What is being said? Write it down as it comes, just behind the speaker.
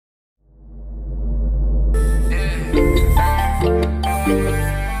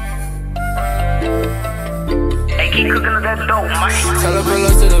she cooking up that dope, man. Tell her pull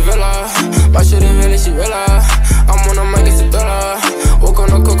up to the villa. My shit ain't really, she realize I'm on a mic, it's a thriller. Walk on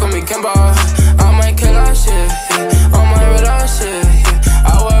the cook, call me Kimba. I might kill that shit, yeah. I might read that shit, yeah.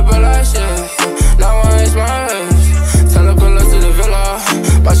 I wear but that shit, yeah. Now I raise my wrist. Tell her pull up to the villa.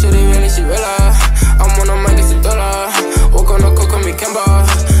 My shit ain't really, she realize I'm on a mic, it's a thriller. Walk on the cook, call me Kimba.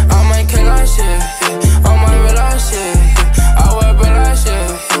 I might kill that shit, yeah. I might read that shit, yeah. I wear but that shit,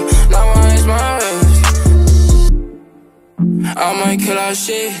 yeah. Now I raise my wrist. I might kill that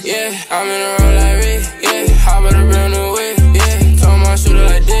shit, yeah. I'm in a roll like Rick, yeah. Hop out a brand new whip, yeah. Told my shooter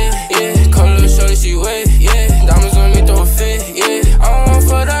like this, yeah. Call little shorty, she wet, yeah. Diamonds on me, throw a fit, yeah. I want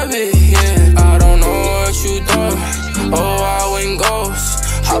for that bitch, yeah. I don't know what you thought. Oh, I went ghost.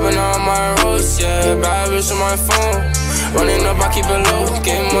 Hopping on my roast, yeah. Bad bitch on my phone. Running up, I keep it low.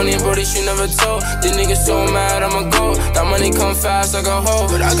 Getting money, brody, she never told. These niggas so mad, I'ma go. That money come fast like a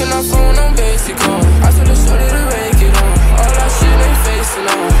hoe. But I cannot phone on basic code. I told the shorty to rake it on. All that shit ain't facing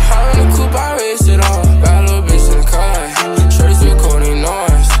on. How in the coupe, I race it on. Bad little bitch in the car. Shorty so cold, ain't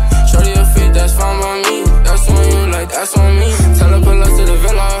noise. Shorty a fit, that's fine by me. That's on you, like that's on me. Tell her pull up to the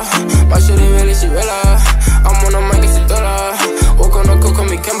villa. My shit ain't really, she realize I'm on a mic, it's a thriller. Walk on the cook,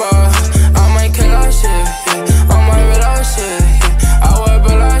 call me Kimba. I might kill that shit, yeah. I might read that shit, yeah. I wear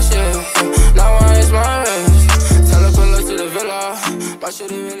but that shit, yeah. Now I raise my wrist. Tell her pull up to the villa. My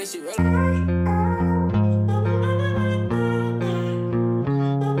shit ain't really, she realize.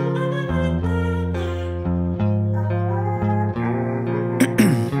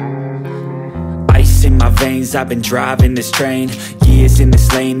 In my veins, I've been driving this train. Years in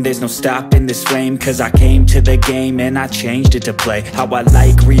this lane, there's no stopping this flame. Cause I came to the game and I changed it to play how I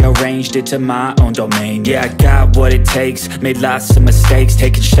like, rearranged it to my own domain. Yeah, I got what it takes, made lots of mistakes.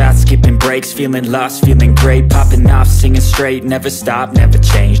 Taking shots, skipping breaks, feeling lost, feeling great. Popping off, singing straight, never stopped, never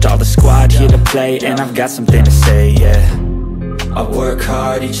changed. All the squad here to play and I've got something to say, yeah. I work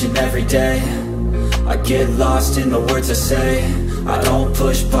hard each and every day. I get lost in the words I say. I don't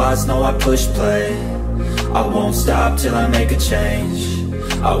push pause, no I push play. I won't stop till I make a change.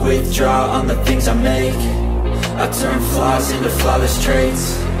 I withdraw on the things I make. I turn flaws into flawless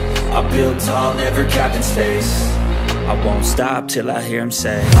traits. I build tall, never capped in space. I won't stop till I hear him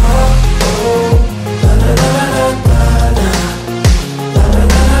say, oh, oh, la la la la la la.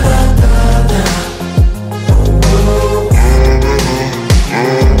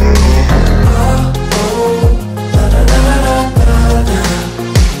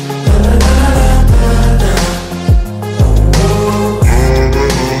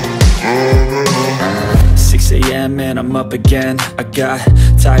 And I'm up again. I got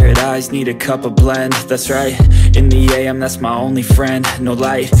tired eyes, need a cup of blend. That's right, in the AM, that's my only friend. No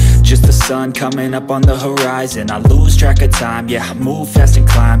light, just the sun coming up on the horizon. I lose track of time, yeah, I move fast and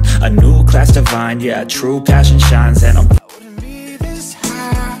climb a new class divine, yeah, true passion shines. And I'm wouldn't be this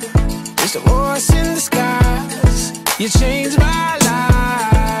high, just a voice in the skies. You changed my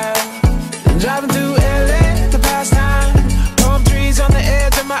life. Driving through LA, the past time. Palm trees on the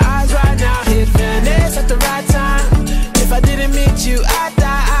edge of my eyes right now. Hit Venice at the right time. If I didn't meet you, I'd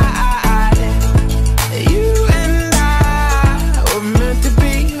die. You and I were meant to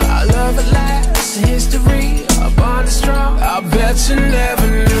be. Our love at last, history, our bond is strong. I bet you never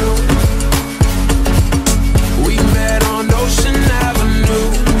knew. We met on Ocean Avenue,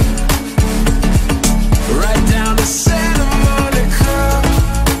 right down to Santa Monica.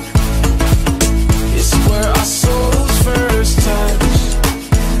 It's where our souls first touched.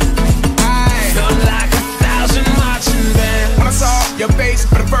 I felt like 1,000 marching bands. When I saw your face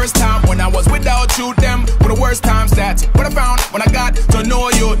for the first time, when I was without you, them were the worst times. That's what I found when I got to know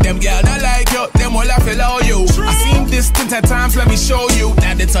you. Them girls that like you, them all I feel all you. I seen distant at times, let me show you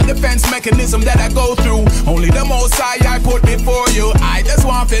that it's a defense mechanism that I go through. Only the most high I put before you. I just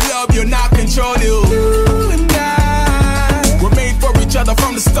want to love you, not control you. You and I were made for each other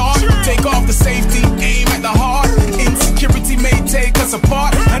from the start. Take off the safety, aim at the heart. Insecurity may take us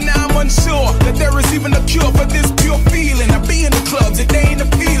apart, and now I'm unsure that there is even a cure for this pure feeling. I be in the clubs, it ain't a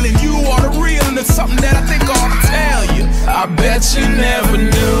feeling. You are the real, and it's something that I think I ought to tell you. I bet you never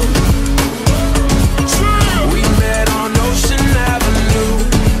knew. We met on Ocean Avenue,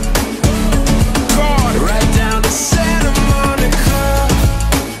 right down to Santa Monica.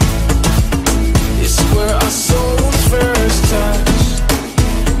 It's where our souls first touched.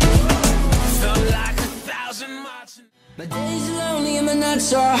 Felt like 1,000 marching. My days are lonely and my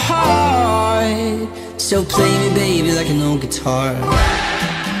nights are hard. So play me, baby, like an old guitar.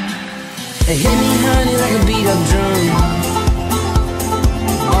 Hit me, honey, like a beat up drum,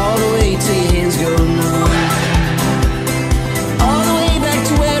 all the way till your hands go numb. All the way back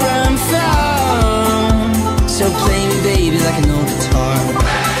to where I'm from. So play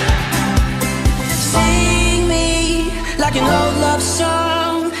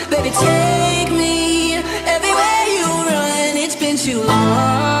take me everywhere you run. It's been too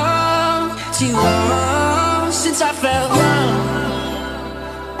long since I felt young.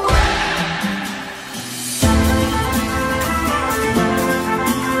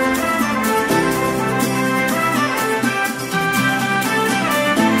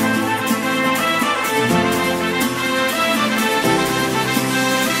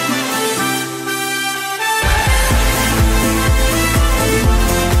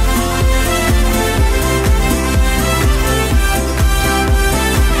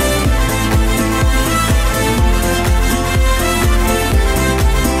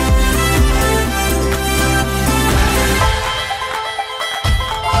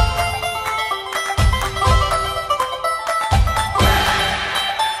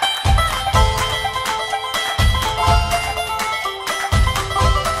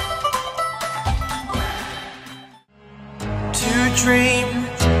 Dream,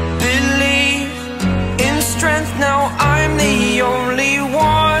 believe in strength. Now I'm the only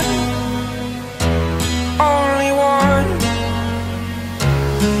one, only one.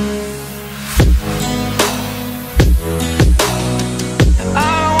 I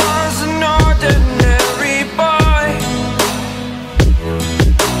was an ordinary boy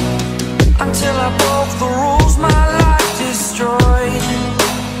until I broke the rules. My life destroyed,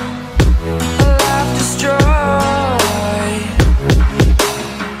 life destroyed.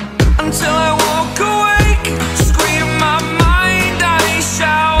 Until I walk awake, scream my mind, I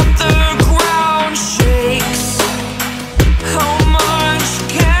shout, the ground shakes. How much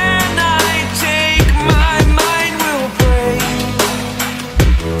can I take? My mind will break.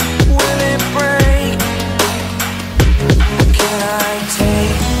 Will it break? Can I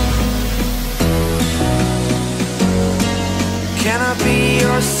take? Can I be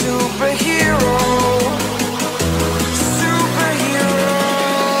your superhero?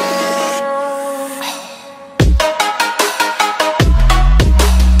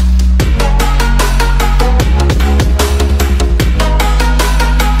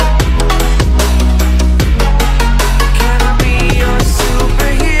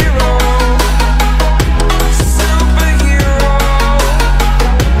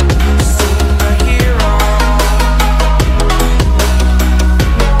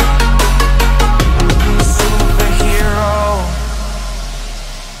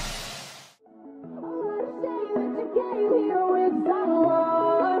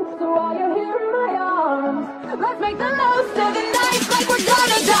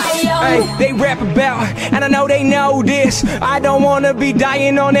 They rap about, and I know they know this. I don't wanna be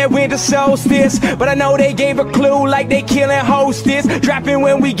dying on that winter solstice, but I know they gave a clue like they killing hostess. Dropping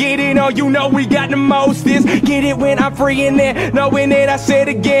when we get it on, you know we got the mostest. Get it when I'm free in there, knowing that I said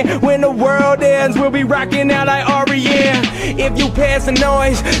again. When the world ends, we'll be rocking out like R.E.M. If you pass the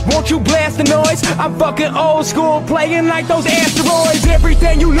noise, won't you blast the noise? I'm fucking old school, playing like those asteroids.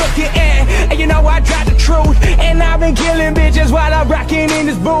 Everything you looking at, and you know I got the truth. And I've been killing bitches while I'm rocking in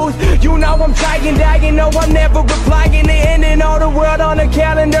this booth. You know I'm trying, dying, no I'm never replying. They ending all the world on the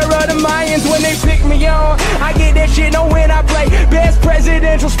calendar of the Mayans. When they pick me on, I get that shit on when I play. Best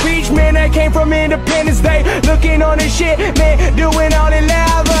presidential speech, man, that came from Independence Day. Looking on this shit, man, doing all it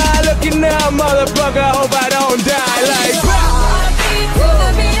loud. Looking up, motherfucker, hope I don't die like come on.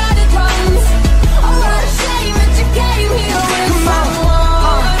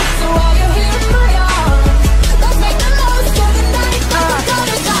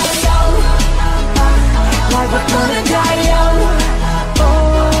 We're gonna die young. Oh,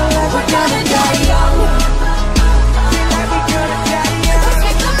 we're gonna die young. Like we're gonna die young. Let's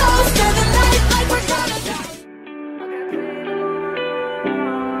make the most of the night like we're gonna die.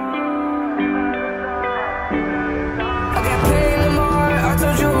 I got pain tomorrow, I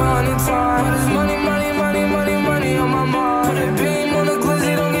told you 100 times. But it's money, money, money, money, money on my mind. Put a beam on the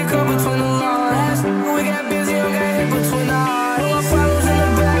glizzy, don't get caught between the lines. We got busy, don't get hit between the eyes. All my problems in the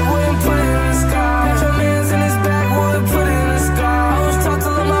back, wouldn't put it in the sky. Put it in the sky. I was taught to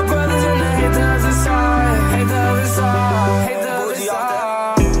love my brothers and I hate the other side. Hate the other side. Hate the other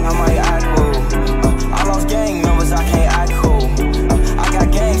side. I might act rude. I lost gang members, I can't act cool. I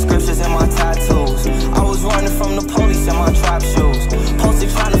got gang scriptures in my tattoos. I was running from the police in my trap shoes. Posted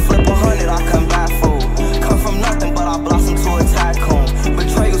trying to flip 100, I come back fool. Come from nothing, but I blossom to a tycoon.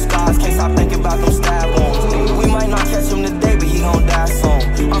 Betrayal scars, can't stop thinking about them stab wounds. We might not catch him today, but he gon' die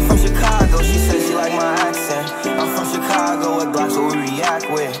soon. I'm from Chicago, she said she like my accent. I'm from Chicago, with blocks what we react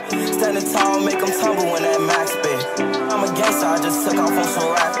with. Standing tall, make them tumble when that max spit. I'm a gangster, I just took off on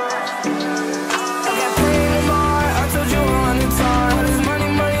some rap. I got pain tomorrow, I told you 100 times. But it's money,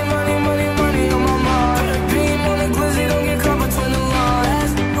 money, money, money, money on my mind. Put a beam on the glizzy, don't get caught between the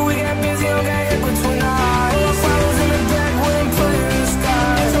lines. We got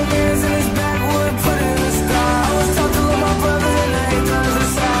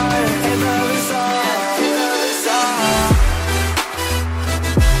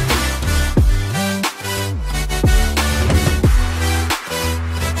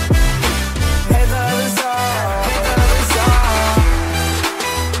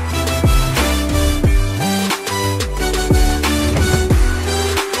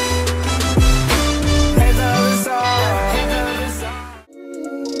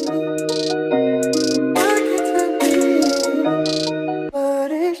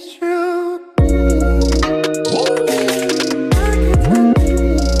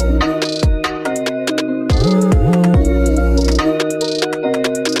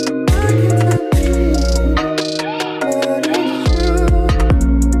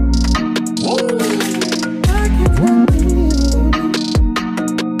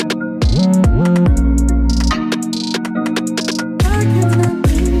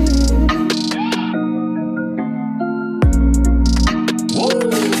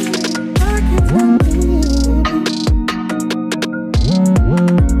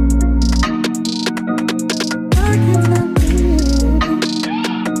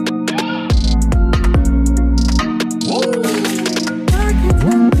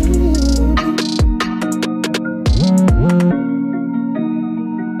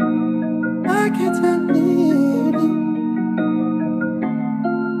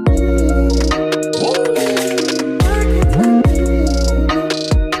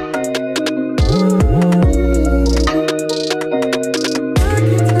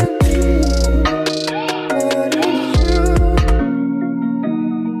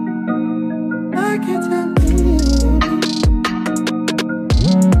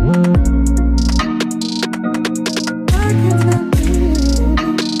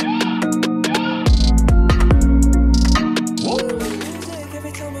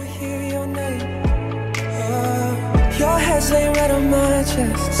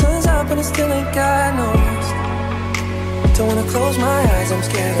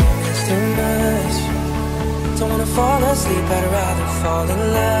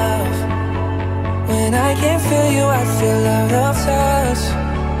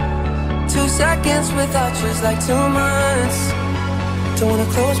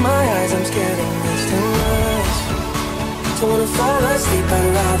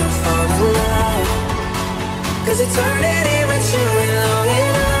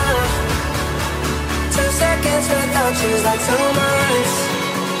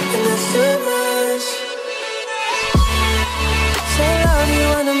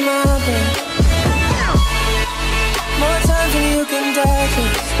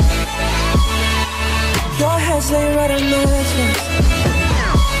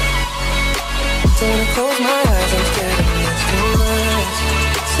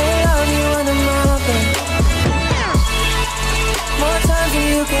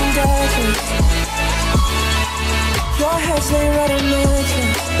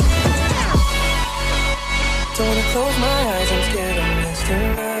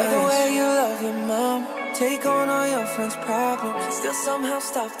Take on all your friends' problems, still somehow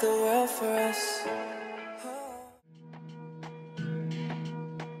stop the world for us.